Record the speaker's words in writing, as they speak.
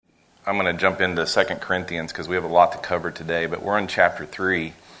I'm going to jump into 2 Corinthians because we have a lot to cover today, but we're in chapter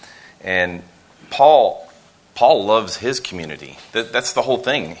 3. And Paul loves his community. That's the whole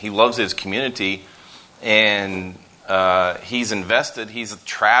thing. He loves his community, and he's invested. He's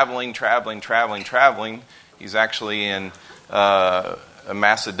traveling. He's actually in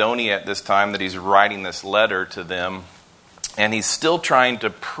Macedonia at this time that he's writing this letter to them, and he's still trying to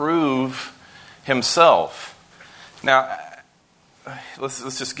prove himself. Now,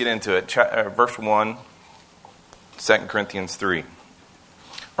 let's just get into it. Verse 1, 2 Corinthians 3.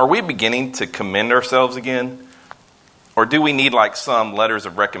 Are we beginning to commend ourselves again? Or do we need, like some, letters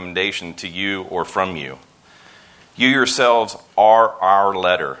of recommendation to you or from you? You yourselves are our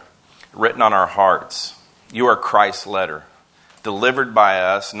letter, written on our hearts. You are Christ's letter, delivered by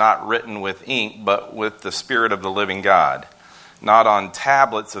us, not written with ink, but with the Spirit of the living God, not on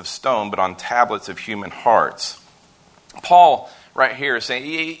tablets of stone, but on tablets of human hearts. Paul, right here, is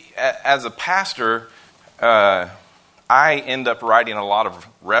saying, as a pastor, I end up writing a lot of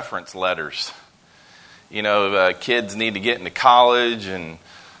reference letters. You know, kids need to get into college and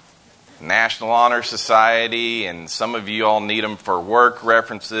National Honor Society, and some of you all need them for work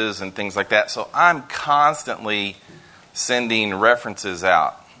references and things like that. So I'm constantly sending references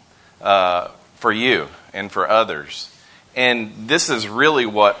out for you and for others. And this is really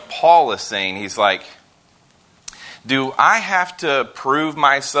what Paul is saying. He's like, do I have to prove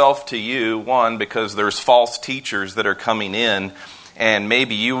myself to you, one, because there's false teachers that are coming in, and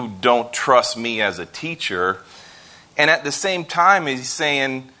maybe you don't trust me as a teacher. And at the same time, he's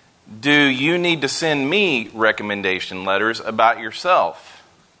saying, do you need to send me recommendation letters about yourself?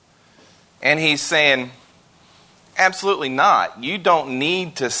 And he's saying, absolutely not. You don't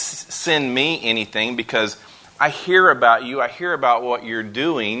need to send me anything because I hear about you. I hear about what you're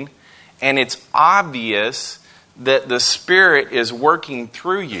doing, and it's obvious that the Spirit is working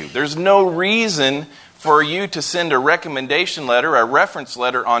through you. There's no reason for you to send a recommendation letter, a reference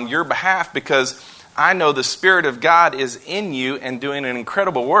letter on your behalf, because I know the Spirit of God is in you and doing an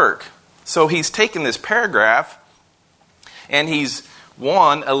incredible work. So he's taken this paragraph and he's,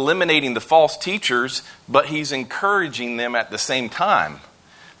 one, eliminating the false teachers, but he's encouraging them at the same time.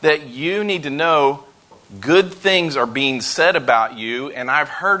 That you need to know good things are being said about you, and I've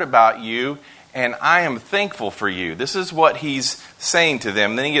heard about you, and I am thankful for you. This is what he's saying to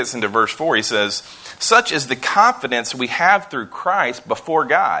them. Then he gets into verse 4. He says, such is the confidence we have through Christ before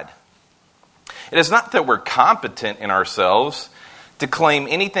God. It is not that we're competent in ourselves to claim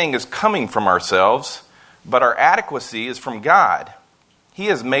anything is coming from ourselves, but our adequacy is from God. He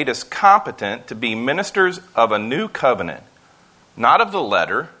has made us competent to be ministers of a new covenant, not of the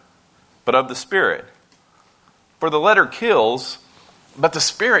letter, but of the Spirit. For the letter kills, but the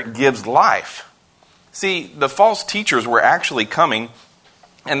Spirit gives life. See, the false teachers were actually coming,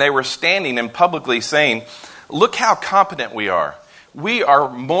 and they were standing and publicly saying, look how competent we are. We are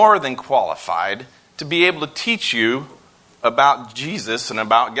more than qualified to be able to teach you about Jesus and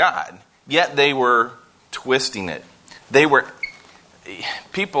about God. Yet they were twisting it.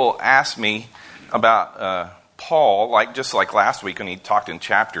 People ask me about Paul, just like last week when he talked in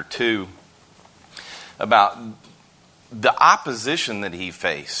chapter 2, about the opposition that he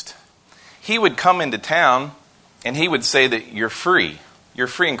faced. He would come into town and he would say that you're free. You're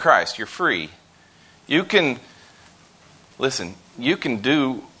free in Christ. You're free. You can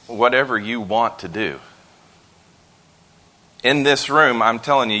do whatever you want to do. In this room, I'm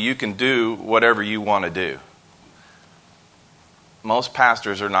telling you, you can do whatever you want to do. Most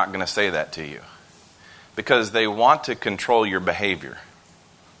pastors are not going to say that to you because they want to control your behavior.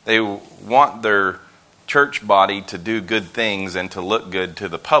 They want their church body to do good things and to look good to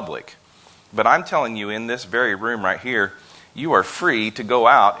the public. But I'm telling you, in this very room right here, you are free to go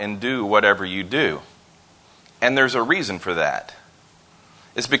out and do whatever you do. And there's a reason for that.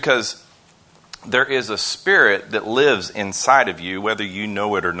 It's because there is a Spirit that lives inside of you, whether you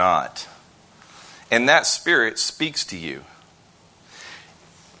know it or not. And that Spirit speaks to you.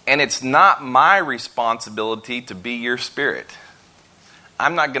 And it's not my responsibility to be your spirit.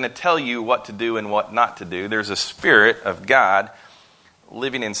 I'm not going to tell you what to do and what not to do. There's a Spirit of God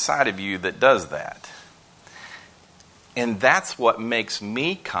living inside of you that does that. And that's what makes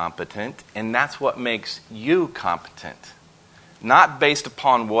me competent, and that's what makes you competent. Not based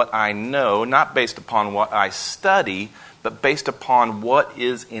upon what I know, not based upon what I study, but based upon what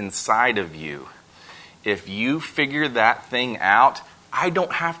is inside of you. If you figure that thing out, I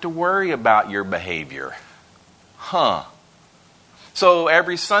don't have to worry about your behavior. So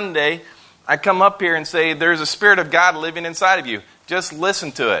every Sunday, I come up here and say, there's a Spirit of God living inside of you. Just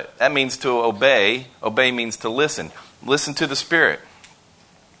listen to it. That means to obey. Obey means to listen. Listen to the Spirit.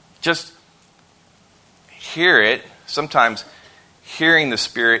 just hear it. Sometimes hearing the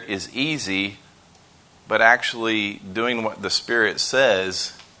Spirit is easy, but actually doing what the Spirit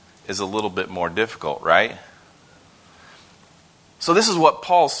says is a little bit more difficult, right? So this is what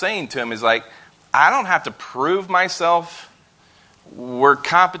Paul's saying to him, is like, I don't have to prove myself. We're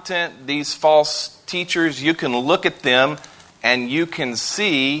competent. These false teachers, you can look at them and you can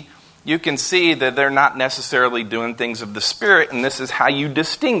see that they're not necessarily doing things of the Spirit, and this is how you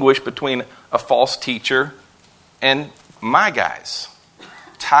distinguish between a false teacher and my guys,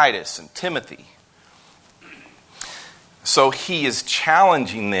 Titus and Timothy. So he is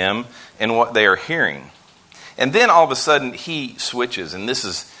challenging them in what they are hearing. And then all of a sudden he switches, and this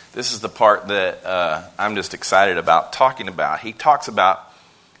is the part that I'm just excited about talking about. He talks about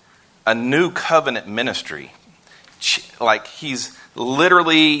a new covenant ministry. Like he's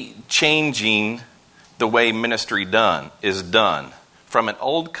literally changing the way ministry is done from an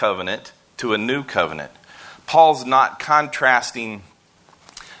old covenant to a new covenant. Paul's not contrasting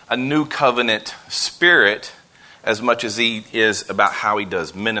a new covenant spirit as much as he is about how he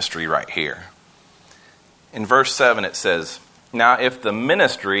does ministry right here. In verse 7 it says, "Now if the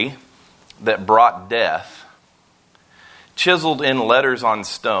ministry that brought death, chiseled in letters on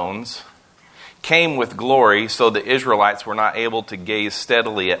stones, came with glory so the Israelites were not able to gaze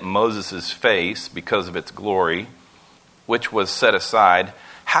steadily at Moses' face because of its glory, which was set aside,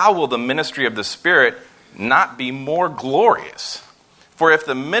 how will the ministry of the Spirit not be more glorious? For if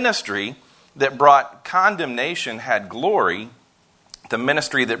the ministry that brought condemnation had glory, the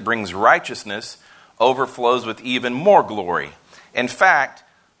ministry that brings righteousness overflows with even more glory. In fact,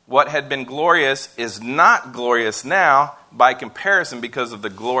 what had been glorious is not glorious now by comparison because of the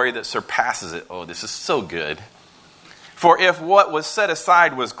glory that surpasses it." Oh, this is so good. "For if what was set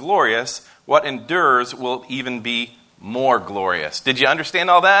aside was glorious, what endures will even be more glorious." Did you understand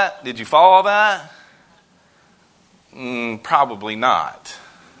all that? Did you follow all that? Probably not.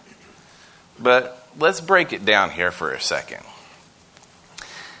 But let's break it down here for a second.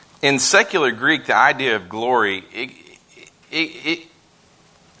 In secular Greek, the idea of glory,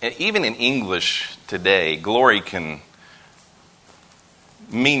 even in English today, glory can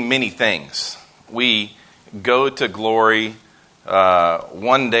mean many things. We go to glory.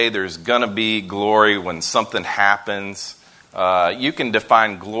 One day there's going to be glory when something happens. You can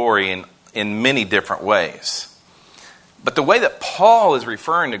define glory in many different ways. But the way that Paul is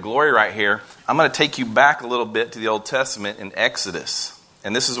referring to glory right here, I'm going to take you back a little bit to the Old Testament in Exodus.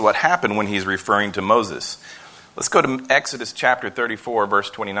 And this is what happened when he's referring to Moses. Let's go to Exodus chapter 34,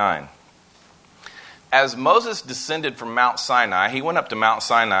 verse 29. "As Moses descended from Mount Sinai," he went up to Mount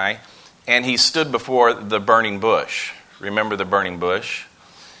Sinai, and he stood before the burning bush. Remember the burning bush?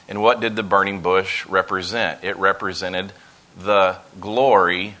 And what did the burning bush represent? It represented the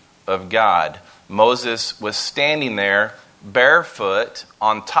glory of God. Moses was standing there barefoot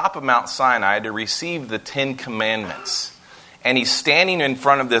on top of Mount Sinai to receive the 10 Commandments. And he's standing in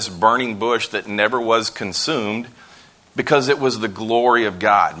front of this burning bush that never was consumed because it was the glory of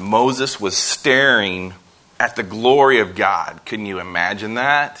God. Moses was staring at the glory of God. Can you imagine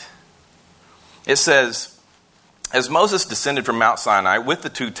that? It says, "As Moses descended from Mount Sinai with the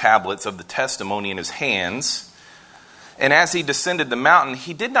 2 tablets of the testimony in his hands, and as he descended the mountain,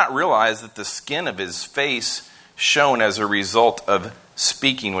 he did not realize that the skin of his face shone as a result of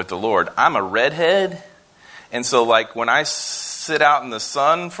speaking with the Lord." I'm a redhead, and so like when I sit out in the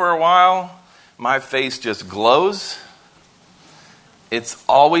sun for a while, my face just glows. It's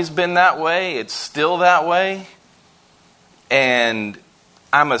always been that way. It's still that way. And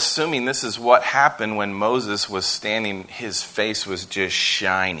I'm assuming this is what happened when Moses was standing. His face was just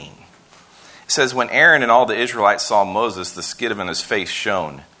shining. It says, "When Aaron and all the Israelites saw Moses, the skin of his face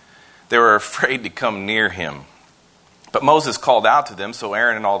shone. They were afraid to come near him. But Moses called out to them, so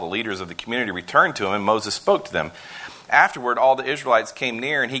Aaron and all the leaders of the community returned to him, and Moses spoke to them. Afterward, all the Israelites came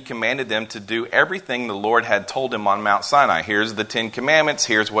near, and he commanded them to do everything the Lord had told him on Mount Sinai. Here's the 10 Commandments.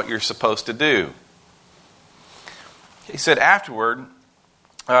 Here's what you're supposed to do." He said, afterward,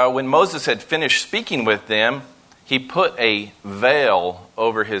 when Moses had finished speaking with them, he put a veil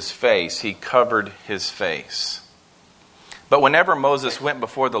over his face. He covered his face. But whenever Moses went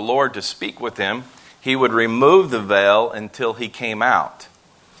before the Lord to speak with him, he would remove the veil until he came out.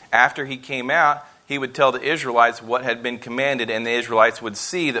 After he came out, he would tell the Israelites what had been commanded, and the Israelites would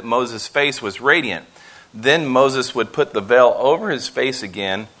see that Moses' face was radiant. Then Moses would put the veil over his face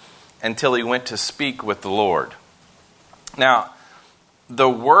again until he went to speak with the Lord. Now, the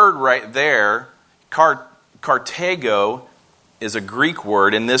word right there, Cartago, is a Greek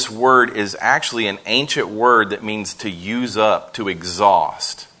word, and this word is actually an ancient word that means to use up, to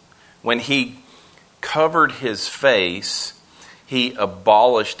exhaust. when he covered his face, he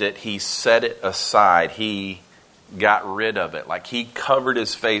abolished it, he set it aside, he got rid of it. Like he covered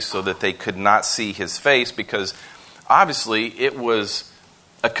his face so that they could not see his face, because obviously it was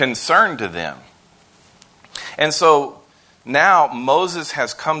a concern to them. And so now Moses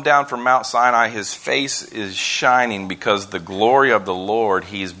has come down from Mount Sinai. His face is shining because the glory of the Lord,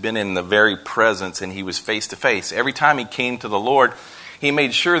 he's been in the very presence and he was face to face. Every time he came to the Lord, he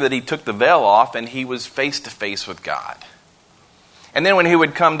made sure that he took the veil off and he was face to face with God. And then when he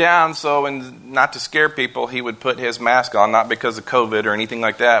would come down, and not to scare people, he would put his mask on, not because of COVID or anything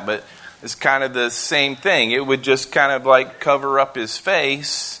like that, but it's kind of the same thing. It would just kind of like cover up his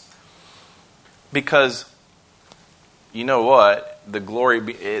face, because you know what? The glory,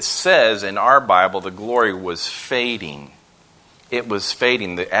 it says in our Bible, the glory was fading. It was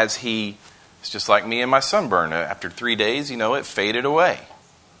fading. It's just like me and my sunburn. After 3 days, it faded away.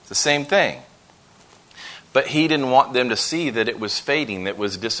 It's the same thing. But he didn't want them to see that it was fading, that it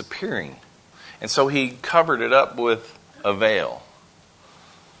was disappearing. And so he covered it up with a veil.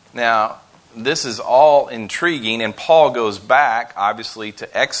 Now, this is all intriguing, and Paul goes back, obviously,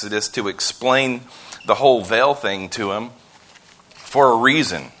 to Exodus to explain the whole veil thing to him for a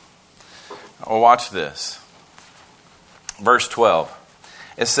reason. Oh, watch this. Verse 12.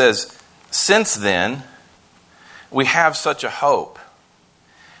 It says, "Since then, we have such a hope.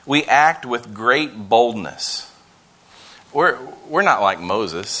 We act with great boldness." We're not like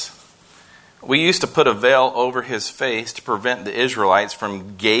Moses. We used to put a veil over his face to prevent the Israelites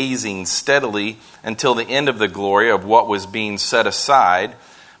from gazing steadily until the end of the glory of what was being set aside,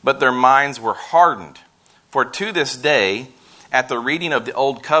 but their minds were hardened. For to this day, at the reading of the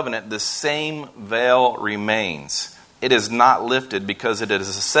Old Covenant, the same veil remains. It is not lifted because it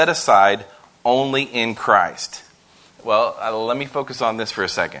is set aside only in Christ. Well, let me focus on this for a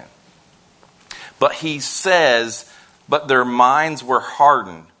second. But he says, but their minds were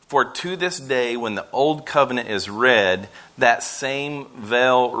hardened. For to this day, when the Old Covenant is read, that same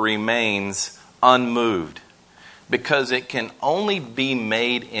veil remains unmoved, because it can only be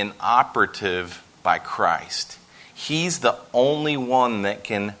made inoperative by Christ. He's the only one that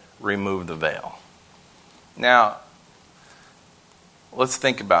can remove the veil. Now, let's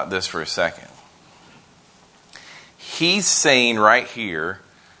think about this for a second. He's saying right here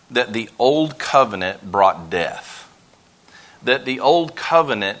that the Old Covenant brought death. That the Old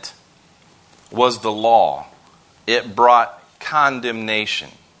Covenant was the law. It brought condemnation.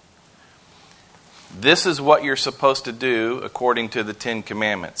 This is what you're supposed to do according to the 10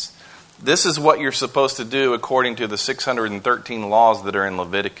 Commandments. This is what you're supposed to do according to the 613 laws that are in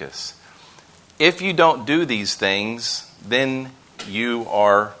Leviticus. If you don't do these things, then you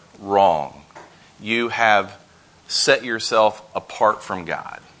are wrong. You have set yourself apart from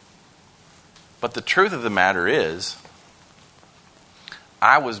God. But the truth of the matter is,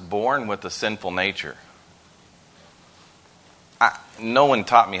 I was born with a sinful nature. No one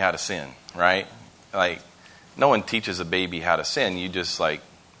taught me how to sin, right? Like, no one teaches a baby how to sin. You just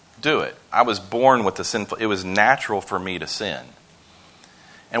do it. I was born with a sinful. It was natural for me to sin.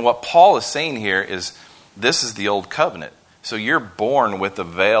 And what Paul is saying here is, this is the Old Covenant. So you're born with a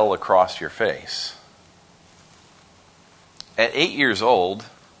veil across your face. At 8 years old,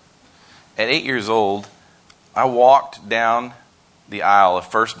 I walked down the aisle of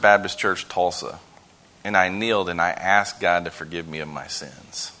First Baptist Church, Tulsa, and I kneeled and I asked God to forgive me of my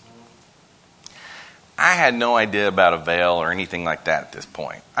sins. I had no idea about a veil or anything like that at this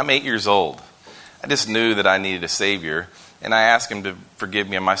point. I'm 8 years old. I just knew that I needed a Savior, and I asked Him to forgive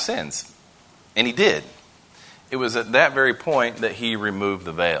me of my sins. And He did. It was at that very point that He removed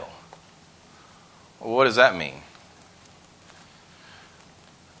the veil. Well, what does that mean?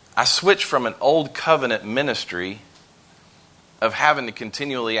 I switched from an Old Covenant ministry of having to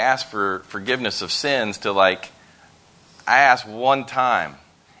continually ask for forgiveness of sins to I asked one time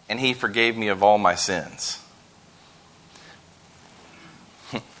and He forgave me of all my sins.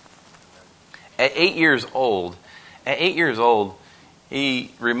 At 8 years old,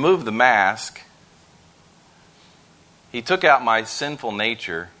 He removed the mask. He took out my sinful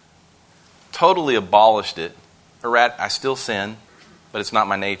nature, totally abolished it. I still sin, but it's not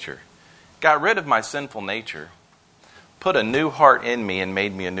my nature. Got rid of my sinful nature, put a new heart in me, and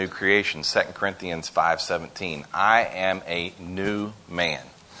made me a new creation. 2 Corinthians 5:17. I am a new man.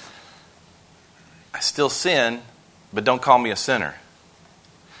 I still sin, but don't call me a sinner.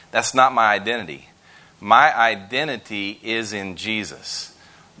 That's not my identity. My identity is in Jesus.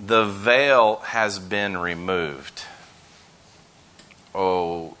 The veil has been removed.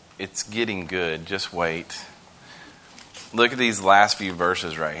 Oh, it's getting good. Just wait. Look at these last few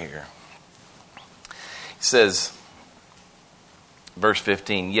verses right here. He says, verse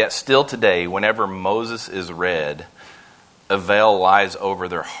 15, "Yet still today, whenever Moses is read, a veil lies over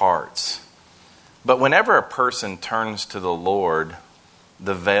their hearts. But whenever a person turns to the Lord,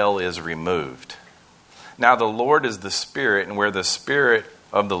 the veil is removed. Now the Lord is the Spirit, and where the Spirit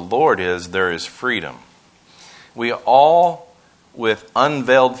of the Lord is, there is freedom. We all, with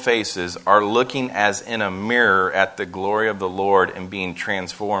unveiled faces, are looking as in a mirror at the glory of the Lord and being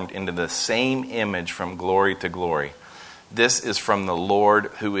transformed into the same image from glory to glory. This is from the Lord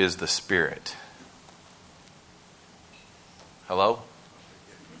who is the Spirit." Hello?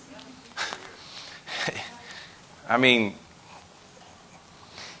 I mean,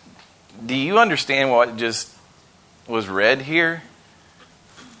 do you understand what just was read here?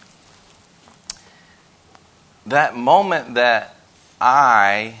 That moment that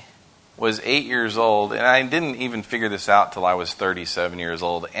I was 8 years old, and I didn't even figure this out till I was 37 years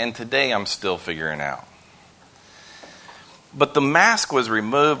old, and today I'm still figuring out. But the mask was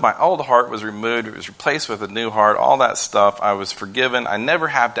removed, my old heart was removed, it was replaced with a new heart, all that stuff. I was forgiven. I never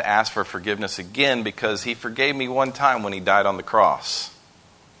have to ask for forgiveness again because He forgave me one time when He died on the cross.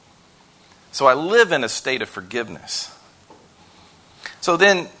 So I live in a state of forgiveness. So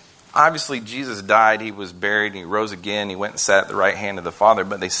then, obviously, Jesus died, He was buried, and He rose again, He went and sat at the right hand of the Father,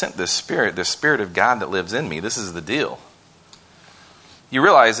 but they sent this Spirit of God that lives in me. This is the deal. You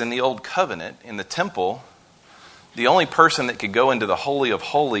realize in the Old Covenant, in the temple, the only person that could go into the Holy of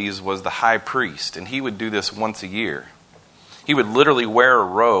Holies was the high priest, and he would do this once a year. He would literally wear a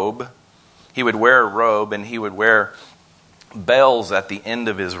robe. He would wear a robe, and he would wear bells at the end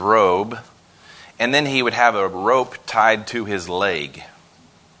of his robe, and then he would have a rope tied to his leg.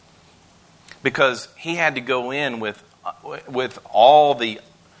 Because he had to go in with all the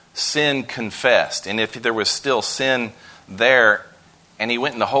sin confessed. And if there was still sin there, and he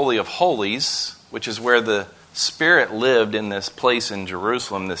went in the Holy of Holies, which is where the Spirit lived in this place in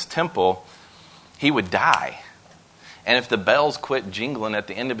Jerusalem, this temple, he would die. And if the bells quit jingling at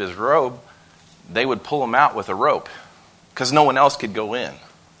the end of his robe, they would pull him out with a rope because no one else could go in.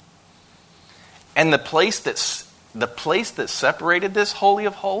 And the place that separated this Holy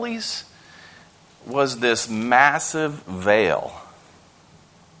of Holies was this massive veil.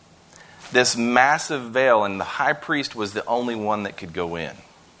 This massive veil, and the high priest was the only one that could go in.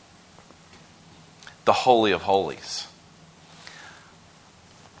 The Holy of Holies.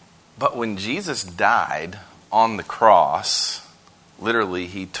 But when Jesus died on the cross, literally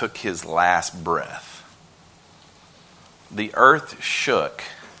He took His last breath. The earth shook,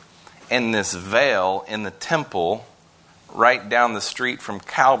 and this veil in the temple right down the street from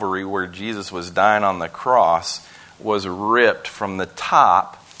Calvary where Jesus was dying on the cross was ripped from the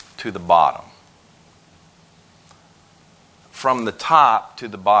top to the bottom. From the top to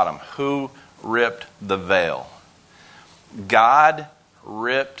the bottom. Who ripped the veil? God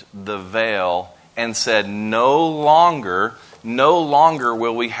ripped the veil and said, no longer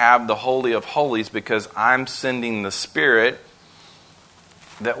will we have the Holy of Holies because I'm sending the Spirit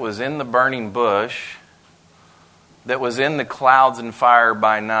that was in the burning bush, that was in the clouds and fire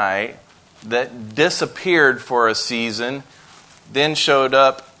by night, that disappeared for a season, then showed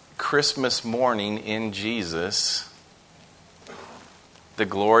up Christmas morning in Jesus. The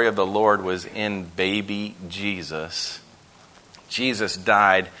glory of the Lord was in baby Jesus. Jesus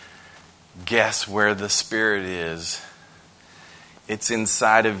died. Guess where the Spirit is? It's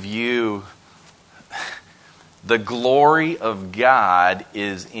inside of you. The glory of God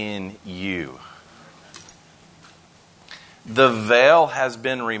is in you. The veil has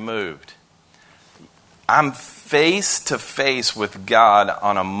been removed. I'm face to face with God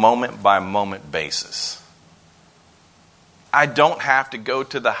on a moment by moment basis. I don't have to go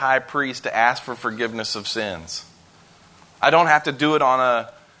to the high priest to ask for forgiveness of sins. I don't have to do it on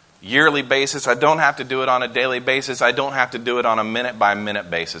a yearly basis. I don't have to do it on a daily basis. I don't have to do it on a minute by minute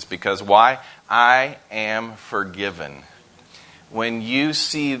basis. Because why? I am forgiven. When you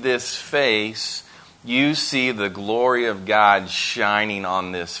see this face, you see the glory of God shining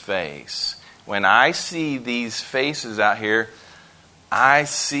on this face. When I see these faces out here, I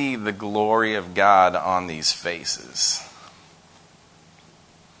see the glory of God on these faces.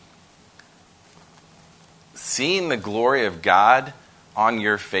 Seeing the glory of God on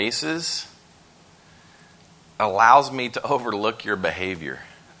your faces allows me to overlook your behavior.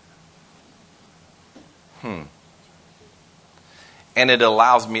 And it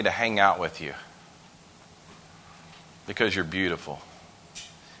allows me to hang out with you because you're beautiful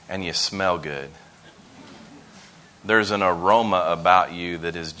and you smell good. There's an aroma about you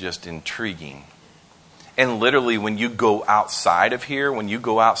that is just intriguing. And literally, when you go outside of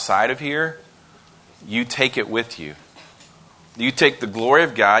here, you take it with you. You take the glory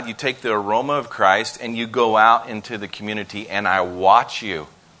of God, you take the aroma of Christ, and you go out into the community, and I watch you.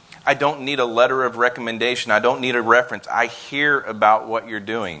 I don't need a letter of recommendation. I don't need a reference. I hear about what you're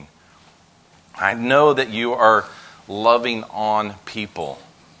doing. I know that you are loving on people.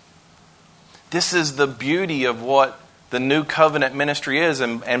 This is the beauty of what the new covenant ministry is.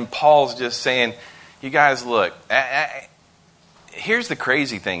 And Paul's just saying, you guys, look, here's the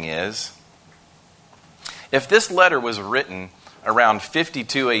crazy thing is, if this letter was written around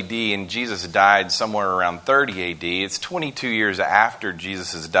 52 AD and Jesus died somewhere around 30 AD, it's 22 years after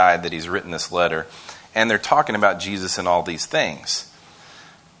Jesus has died that he's written this letter. And they're talking about Jesus and all these things.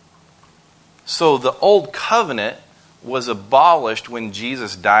 So the old covenant was abolished when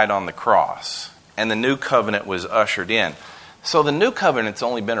Jesus died on the cross. And the new covenant was ushered in. So the new covenant's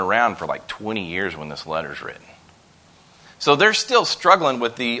only been around for like 20 years when this letter's written. So they're still struggling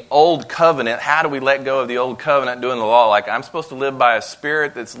with the old covenant. How do we let go of the old covenant doing the law? Like, I'm supposed to live by a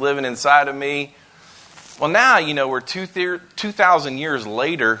spirit that's living inside of me. Well, now, we're 2,000 years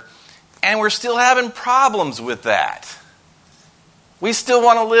later, and we're still having problems with that. We still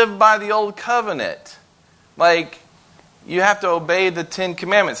want to live by the old covenant. Like, you have to obey the 10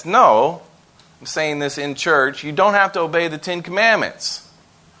 Commandments. No, I'm saying this in church. You don't have to obey the 10 Commandments.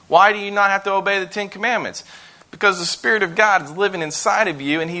 Why do you not have to obey the 10 Commandments? Because the Spirit of God is living inside of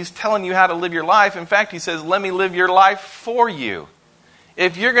you, and He's telling you how to live your life. In fact, He says, let me live your life for you.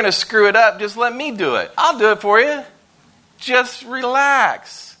 If you're going to screw it up, just let me do it. I'll do it for you. Just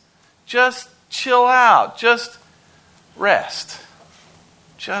relax. Just chill out. Just rest.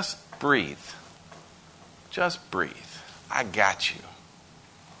 Just breathe. Just breathe. I got you.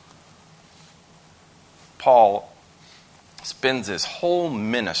 Paul spends his whole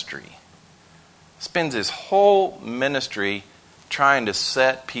ministry trying to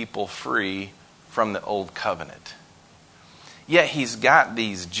set people free from the old covenant. Yet he's got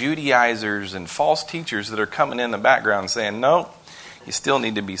these Judaizers and false teachers that are coming in the background saying, nope, you still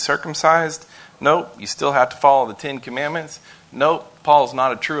need to be circumcised. Nope, you still have to follow the 10 Commandments. Nope, Paul's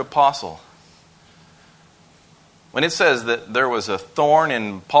not a true apostle. When it says that there was a thorn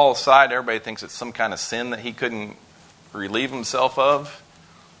in Paul's side, everybody thinks it's some kind of sin that he couldn't relieve himself of.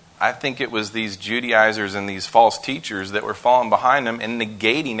 I think it was these Judaizers and these false teachers that were falling behind him and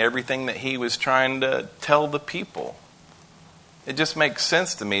negating everything that he was trying to tell the people. It just makes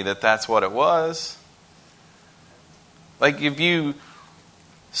sense to me that that's what it was. Like, if you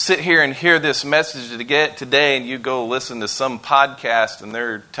sit here and hear this message today and you go listen to some podcast and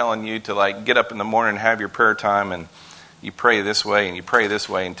they're telling you to, like, get up in the morning and have your prayer time and you pray this way and you pray this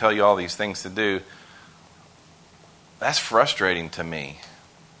way and tell you all these things to do, that's frustrating to me.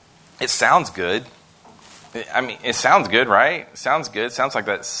 It sounds good. I mean, it sounds good, right? It sounds good. It sounds like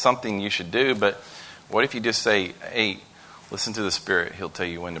that's something you should do. But what if you just say, hey, listen to the Spirit. He'll tell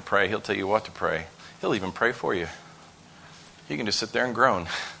you when to pray. He'll tell you what to pray. He'll even pray for you. You can just sit there and groan.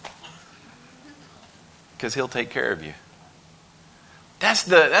 Because He'll take care of you. That's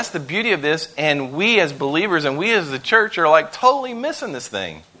the beauty of this. And we as believers and we as the church are like totally missing this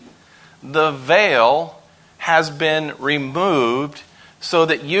thing. The veil has been removed so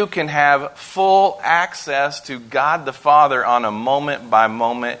that you can have full access to God the Father on a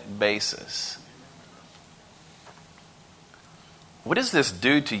moment-by-moment basis. What does this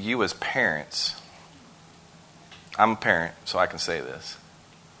do to you as parents? I'm a parent, so I can say this.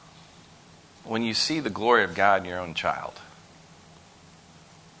 When you see the glory of God in your own child,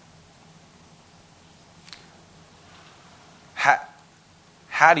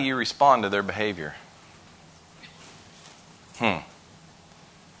 how do you respond to their behavior?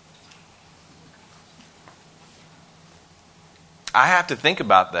 I have to think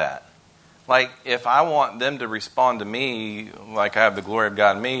about that. Like, if I want them to respond to me like I have the glory of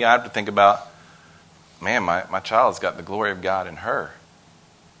God in me, I have to think about, man, my child's got the glory of God in her.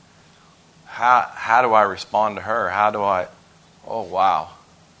 How do I respond to her? Oh, wow.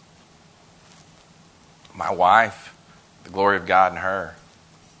 My wife, the glory of God in her.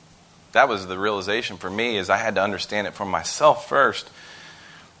 That was the realization for me, is I had to understand it for myself first.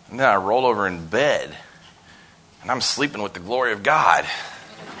 And then I roll over in bed, and I'm sleeping with the glory of God.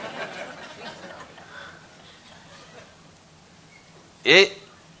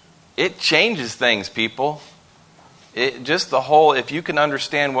 It changes things, people. If you can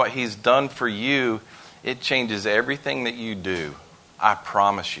understand what He's done for you, it changes everything that you do. I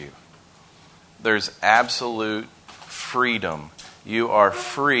promise you. There's absolute freedom. You are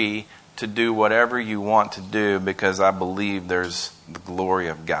free to do whatever you want to do because I believe there's the glory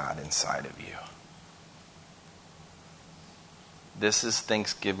of God inside of you. This is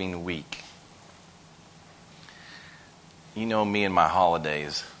Thanksgiving week. You know me and my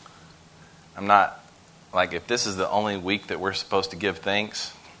holidays. I'm not, like, if this is the only week that we're supposed to give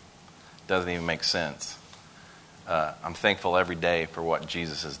thanks, it doesn't even make sense. I'm thankful every day for what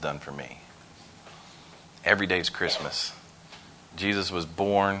Jesus has done for me. Every day's Christmas. Jesus was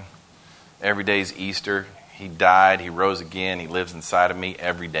born. Every day's Easter. He died. He rose again. He lives inside of me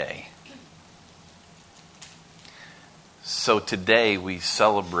every day. So today we're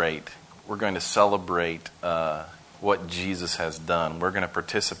going to celebrate what Jesus has done. We're going to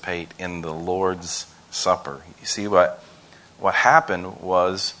participate in the Lord's Supper. You see, what happened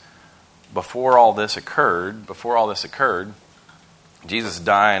was, before all this occurred, Jesus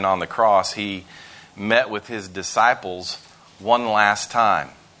dying on the cross, he met with his disciples one last time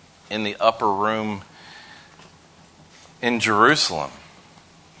in the upper room in Jerusalem.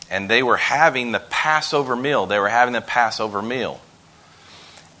 And they were having the Passover meal.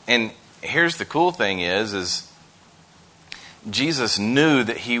 And here's the cool thing is Jesus knew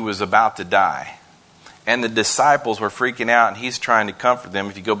that he was about to die. And the disciples were freaking out, and he's trying to comfort them.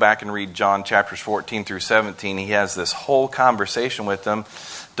 If you go back and read John chapters 14 through 17, he has this whole conversation with them.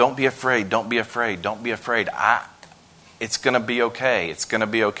 Don't be afraid, don't be afraid, don't be afraid. It's going to be okay. It's going to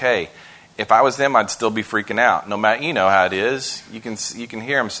be okay. If I was them, I'd still be freaking out. No matter, you know how it is. You can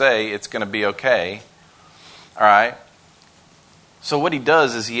hear him say, it's going to be okay. All right? So what he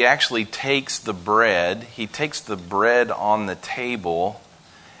does is he actually takes the bread. He takes the bread on the table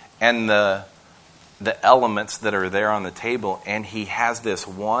and the elements that are there on the table, and he has this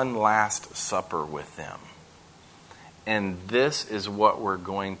one last supper with them. And this is what we're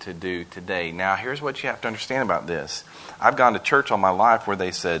going to do today. Now, here's what you have to understand about this. I've gone to church all my life where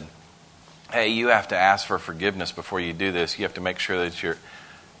they said, hey, you have to ask for forgiveness before you do this. You have to make sure that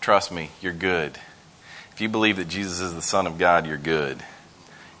trust me, you're good. If you believe that Jesus is the Son of God, you're good.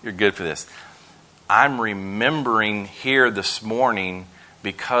 You're good for this. I'm remembering here this morning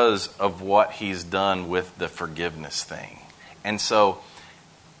because of what he's done with the forgiveness thing. And so,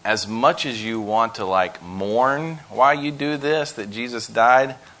 as much as you want to mourn why you do this, that Jesus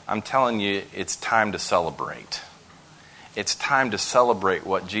died, I'm telling you, it's time to celebrate. It's time to celebrate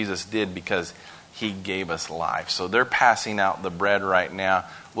what Jesus did because he gave us life. So they're passing out the bread right now.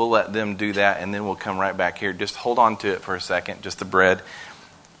 We'll let them do that, and then we'll come right back here. Just hold on to it for a second, just the bread,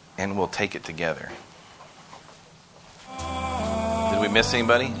 and we'll take it together. Did we miss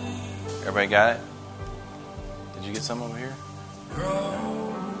anybody? Everybody got it? Did you get some over here?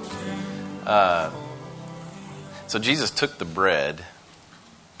 So Jesus took the bread,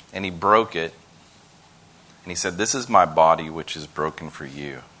 and he broke it, and he said, this is my body which is broken for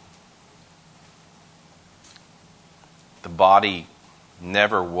you. The body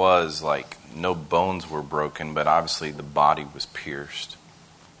never was no bones were broken, but obviously the body was pierced.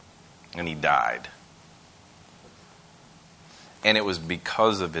 And he died. And it was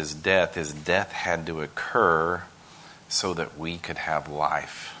because of his death. His death had to occur so that we could have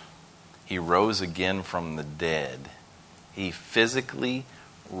life. He rose again from the dead. He physically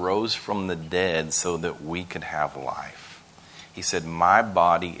rose from the dead so that we could have life. He said, my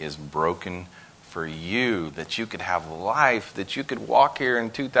body is broken for you, that you could have life, that you could walk here in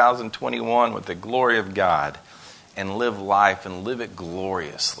 2021 with the glory of God and live life and live it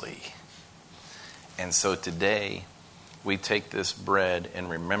gloriously. And so today, we take this bread in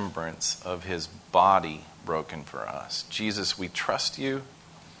remembrance of his body broken for us. Jesus, we trust you.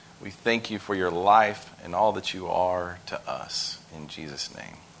 We thank you for your life and all that you are to us. In Jesus'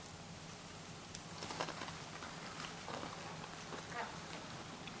 name.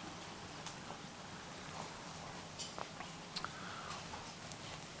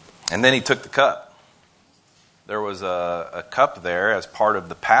 And then he took the cup. There was a cup there as part of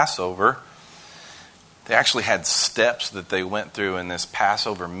the Passover. They actually had steps that they went through in this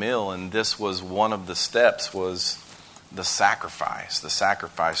Passover meal, and this was one of the steps, was the sacrifice.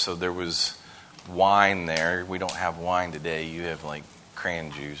 So there was wine there. We don't have wine today. You have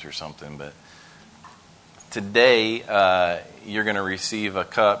cran juice or something. But today, you're going to receive a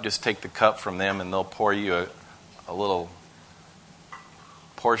cup. Just take the cup from them, and they'll pour you a little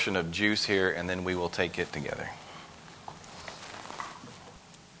portion of juice here, and then we will take it together.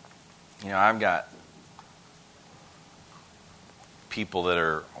 I've got people that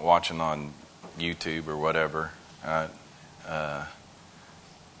are watching on YouTube or whatever.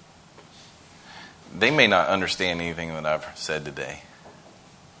 They may not understand anything that I've said today.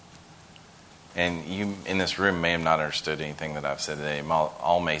 And you in this room may have not understood anything that I've said today.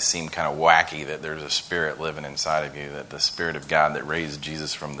 All may seem kind of wacky that there's a spirit living inside of you, that the Spirit of God that raised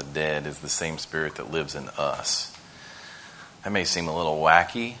Jesus from the dead is the same Spirit that lives in us. That may seem a little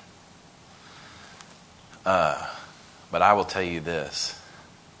wacky, but I will tell you this.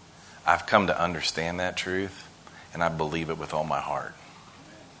 I've come to understand that truth, and I believe it with all my heart.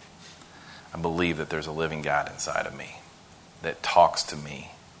 I believe that there's a living God inside of me that talks to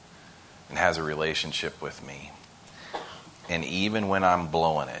me and has a relationship with me. And even when I'm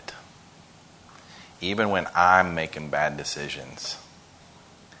blowing it, even when I'm making bad decisions,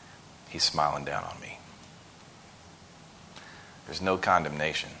 He's smiling down on me. There's no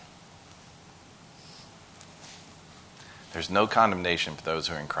condemnation. There's no condemnation for those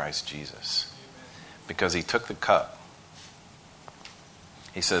who are in Christ Jesus. Because He took the cup.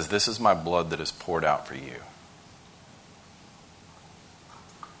 He says, this is my blood that is poured out for you.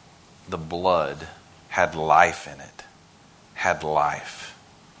 The blood had life in it. Had life.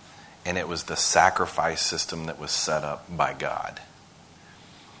 And it was the sacrifice system that was set up by God.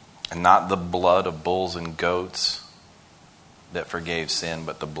 And not the blood of bulls and goats that forgave sin,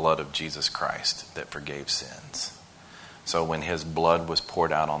 but the blood of Jesus Christ that forgave sins. So when His blood was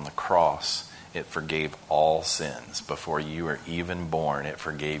poured out on the cross, it forgave all sins. Before you were even born, it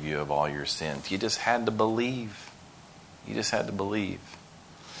forgave you of all your sins. You just had to believe. You just had to believe.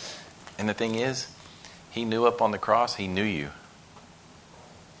 And the thing is, He knew up on the cross, He knew you.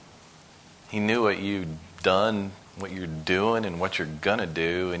 He knew what you'd done, what you're doing, and what you're going to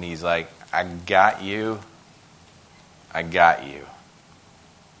do. And He's like, I got you. I got you.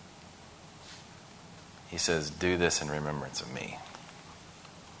 He says, do this in remembrance of me.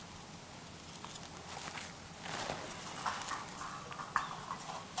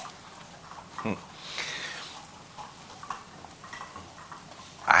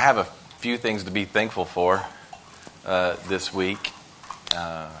 I have a few things to be thankful for this week.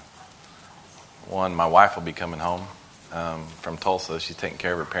 One, my wife will be coming home from Tulsa. She's taking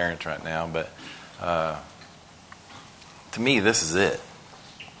care of her parents right now. But to me, this is it.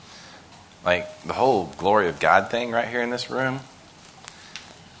 Like the whole glory of God thing right here in this room,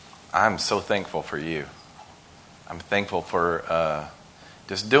 I'm so thankful for you. I'm thankful for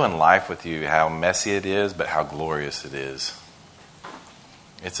just doing life with you, how messy it is, but how glorious it is.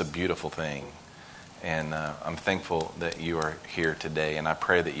 It's a beautiful thing. And I'm thankful that you are here today. And I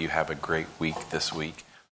pray that you have a great week this week.